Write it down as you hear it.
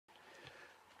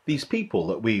these people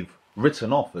that we've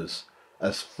written off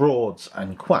as frauds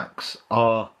and quacks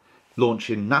are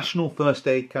launching national first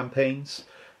aid campaigns,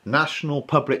 national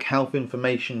public health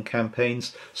information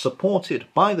campaigns supported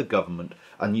by the government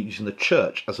and using the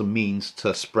church as a means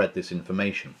to spread this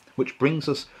information, which brings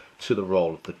us to the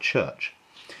role of the church.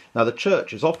 Now, the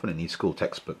church is often in these school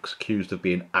textbooks accused of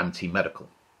being anti-medical.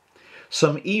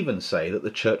 Some even say that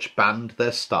the church banned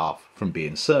their staff from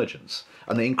being surgeons,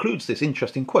 and it includes this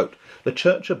interesting quote: "The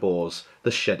church abhors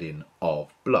the shedding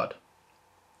of blood."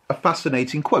 A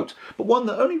fascinating quote, but one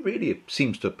that only really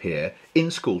seems to appear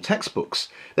in school textbooks.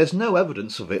 There's no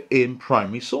evidence of it in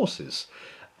primary sources.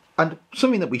 And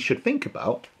something that we should think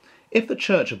about: if the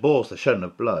church abhors the shedding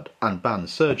of blood and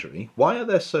bans surgery, why are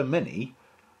there so many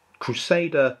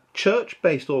crusader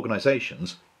church-based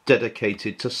organisations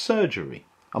dedicated to surgery?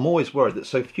 I'm always worried that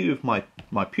so few of my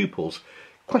pupils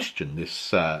question this.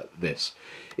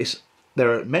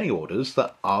 There are many orders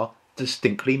that are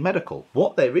distinctly medical.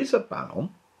 What there is a ban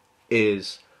on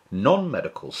is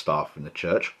non-medical staff in the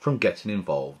church from getting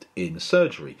involved in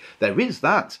surgery. There is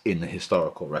that in the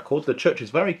historical record. The church is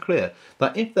very clear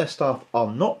that if their staff are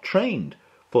not trained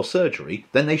for surgery,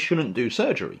 then they shouldn't do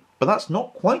surgery. But that's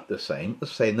not quite the same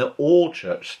as saying that all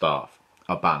church staff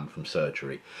are banned from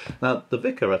surgery. Now, the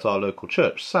vicar at our local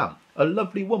church, Sam, a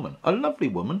lovely woman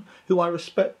who I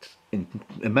respect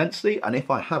immensely, and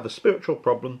if I have a spiritual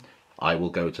problem, I will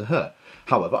go to her.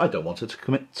 However, I don't want her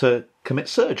to commit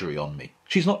surgery on me.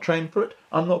 She's not trained for it.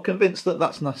 I'm not convinced that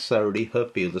that's necessarily her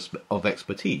field of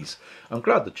expertise. I'm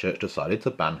glad the church decided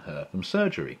to ban her from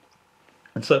surgery.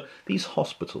 And so these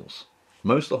hospitals,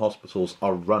 most of the hospitals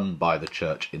are run by the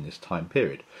church in this time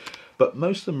period, but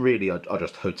most of them really are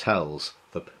just hotels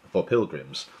for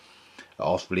pilgrims.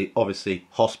 Obviously,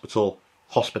 hospital,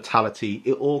 hospitality,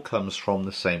 it all comes from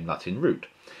the same Latin root.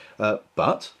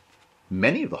 But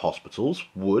many of the hospitals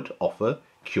would offer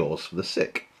cures for the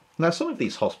sick. Now, some of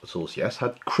these hospitals, yes,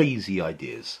 had crazy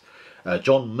ideas.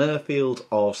 John Murfield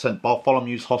of St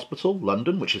Bartholomew's Hospital,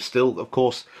 London, which is still, of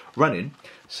course, running,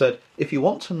 said, "If you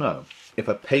want to know if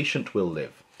a patient will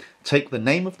live, take the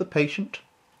name of the patient,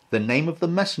 the name of the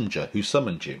messenger who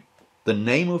summoned you, the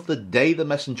name of the day the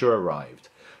messenger arrived,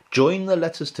 join the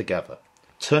letters together,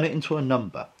 turn it into a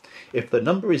number. If the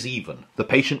number is even, the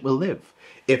patient will live.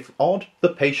 If odd, the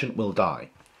patient will die."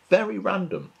 Very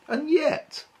random. And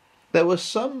yet, there were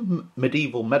some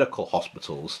medieval medical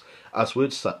hospitals, as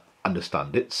we'd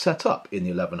understand it, set up in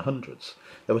the 1100s.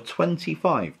 There were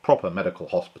 25 proper medical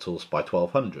hospitals by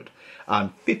 1200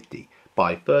 and 50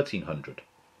 by 1300.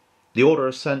 The Order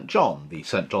of St John, the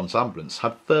St John's Ambulance,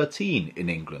 had 13 in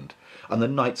England, and the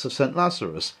Knights of St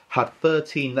Lazarus had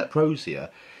 13 leprosia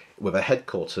with a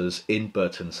headquarters in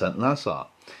Burton St Lazare.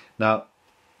 Now,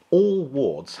 all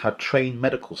wards had trained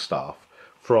medical staff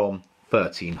from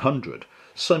 1300,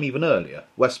 some even earlier.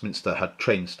 Westminster had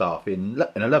trained staff in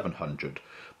 1100,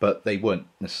 but they weren't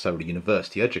necessarily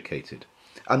university educated.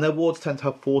 And their wards tend to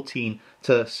have 14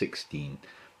 to 16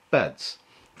 beds.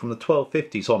 From the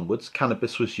 1250s onwards,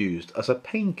 cannabis was used as a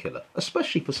painkiller,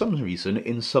 especially for some reason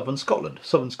in southern Scotland.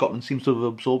 Southern Scotland seems to have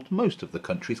absorbed most of the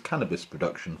country's cannabis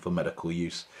production for medical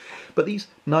use. But these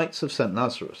Knights of St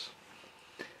Lazarus,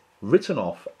 written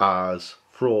off as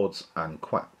frauds and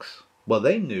quacks, well,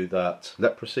 they knew that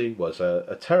leprosy was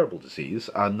a terrible disease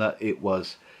and that it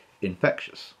was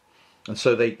infectious. And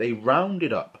so they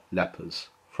rounded up lepers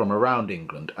from around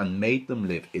England and made them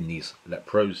live in these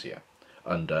leprosia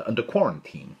under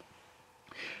quarantine.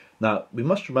 Now, we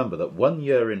must remember that 1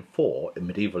 year in 4 in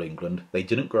medieval England, they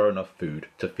didn't grow enough food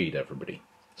to feed everybody.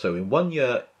 So in 1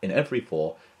 year in every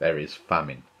 4, there is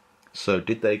famine. So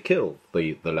did they kill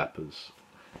the lepers?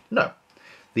 No.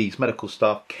 These medical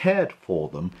staff cared for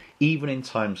them even in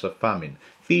times of famine,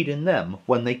 feeding them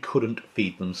when they couldn't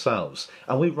feed themselves.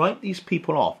 And we write these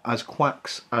people off as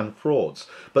quacks and frauds,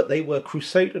 but they were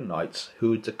Crusader knights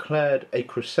who had declared a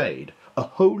crusade, a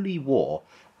holy war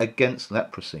against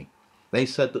leprosy. They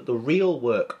said that the real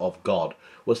work of God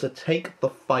was to take the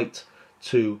fight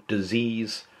to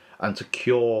disease and to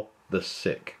cure the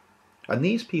sick. And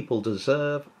these people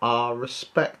deserve our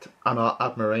respect and our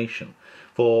admiration,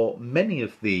 for many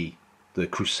of the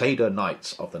Crusader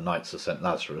knights of the Knights of St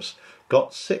Lazarus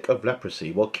got sick of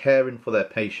leprosy while caring for their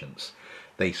patients.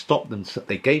 They stopped them,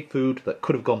 they gave food that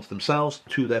could have gone to themselves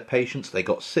to their patients. They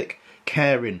got sick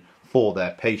caring for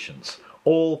their patients,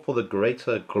 all for the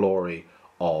greater glory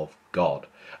of God.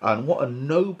 And what a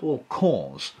noble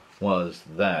cause was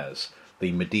theirs,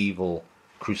 the medieval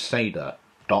Crusader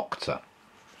doctor.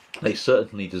 They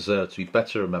certainly deserve to be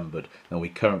better remembered than we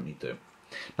currently do.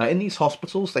 Now, in these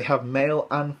hospitals, they have male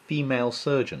and female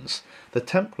surgeons. The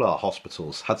Templar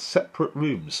hospitals had separate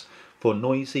rooms for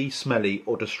noisy, smelly,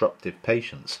 or disruptive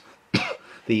patients.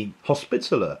 The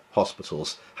Hospitaller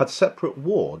hospitals had separate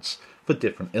wards for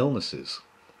different illnesses.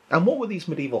 And what were these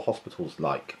medieval hospitals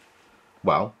like?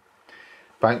 Well,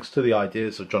 thanks to the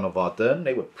ideas of John of Ardern,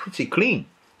 they were pretty clean.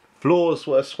 Floors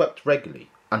were swept regularly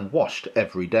and washed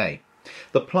every day.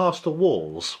 The plaster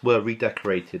walls were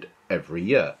redecorated every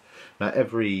year. Now,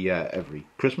 every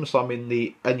Christmas I'm in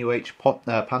the NUH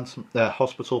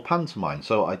hospital pantomime,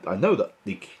 so I know that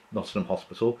the Nottingham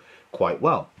Hospital quite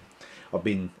well. I've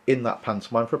been in that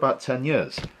pantomime for about 10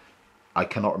 years. I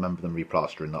cannot remember them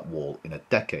replastering that wall in a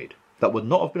decade. That would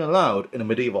not have been allowed in a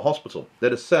medieval hospital.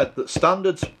 They'd have said that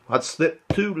standards had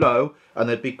slipped too low and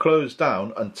they'd be closed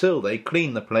down until they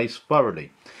cleaned the place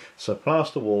thoroughly. So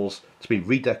plaster walls to be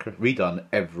redone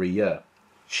every year.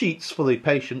 Sheets for the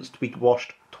patients to be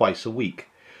washed twice a week.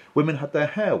 Women had their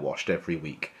hair washed every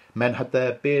week. Men had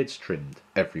their beards trimmed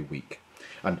every week.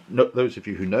 And those of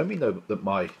you who know me know that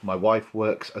my wife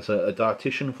works as a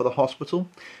dietitian for the hospital.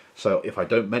 So if I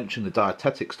don't mention the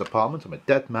dietetics department, I'm a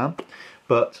dead man.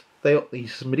 But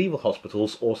these medieval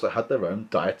hospitals also had their own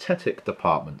dietetic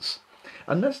departments.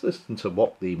 And let's listen to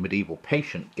what the medieval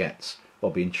patient gets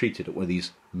while being treated at one of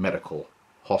these medical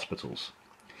hospitals.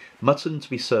 Mutton to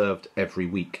be served every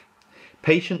week.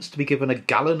 Patients to be given a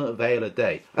gallon of ale a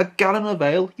day. A gallon of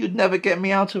ale? You'd never get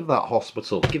me out of that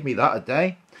hospital. Give me that a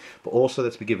day. But also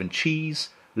they're to be given cheese,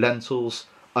 lentils,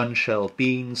 unshelled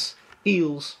beans,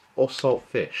 eels or salt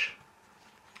fish.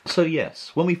 So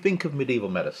yes, when we think of medieval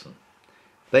medicine,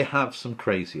 they have some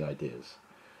crazy ideas.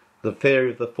 The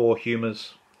theory of the four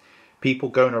humours, people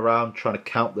going around trying to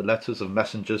count the letters of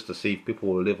messengers to see if people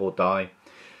will live or die,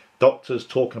 doctors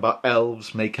talking about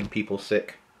elves making people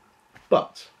sick.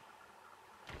 But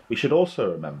we should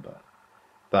also remember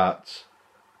that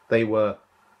they were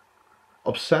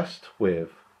obsessed with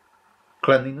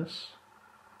cleanliness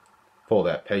for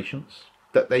their patients,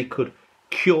 that they could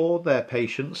cure their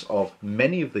patients of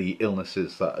many of the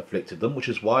illnesses that afflicted them, which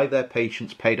is why their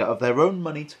patients paid out of their own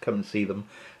money to come and see them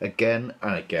again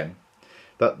and again,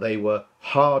 that they were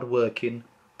hard-working,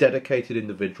 dedicated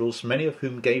individuals, many of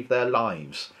whom gave their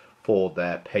lives for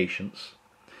their patients,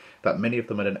 that many of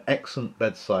them had an excellent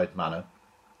bedside manner,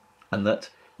 and that,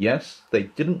 yes, they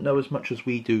didn't know as much as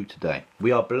we do today.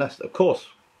 We are blessed. Of course,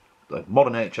 the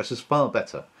modern NHS is far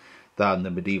better than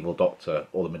the medieval doctor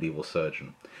or the medieval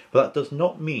surgeon. But that does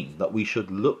not mean that we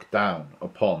should look down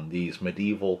upon these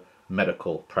medieval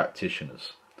medical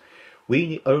practitioners.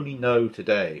 We only know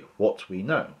today what we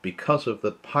know because of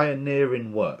the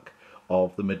pioneering work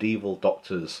of the medieval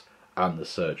doctors and the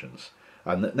surgeons.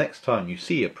 And that next time you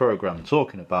see a programme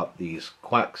talking about these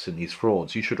quacks and these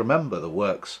frauds, you should remember the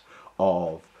works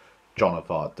of John of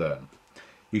Ardern.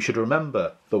 You should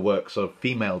remember the works of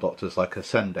female doctors like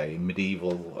Ascende in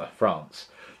medieval France.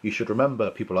 You should remember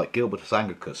people like Gilbertus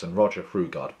Anglicus and Roger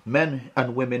Frugard, men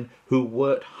and women who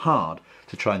worked hard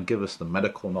to try and give us the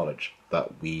medical knowledge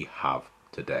that we have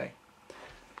today.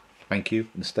 Thank you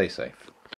and stay safe.